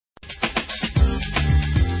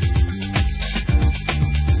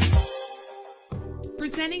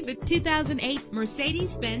Presenting the 2008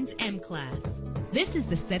 Mercedes-Benz M-Class. This is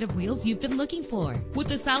the set of wheels you've been looking for,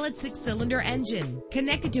 with a solid 6-cylinder engine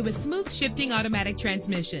connected to a smooth shifting automatic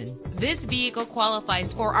transmission. This vehicle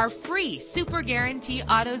qualifies for our free Super Guarantee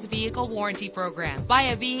Autos Vehicle Warranty Program. Buy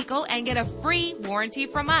a vehicle and get a free warranty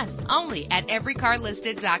from us only at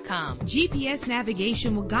everycarlisted.com. GPS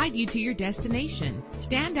navigation will guide you to your destination.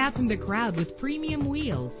 Stand out from the crowd with premium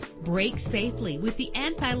wheels. Brake safely with the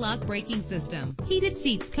anti-lock braking system. Heated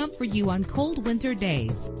seats comfort you on cold winter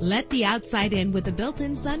days. Let the outside in with a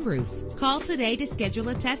built-in sunroof. Call today to schedule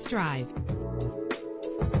a test drive.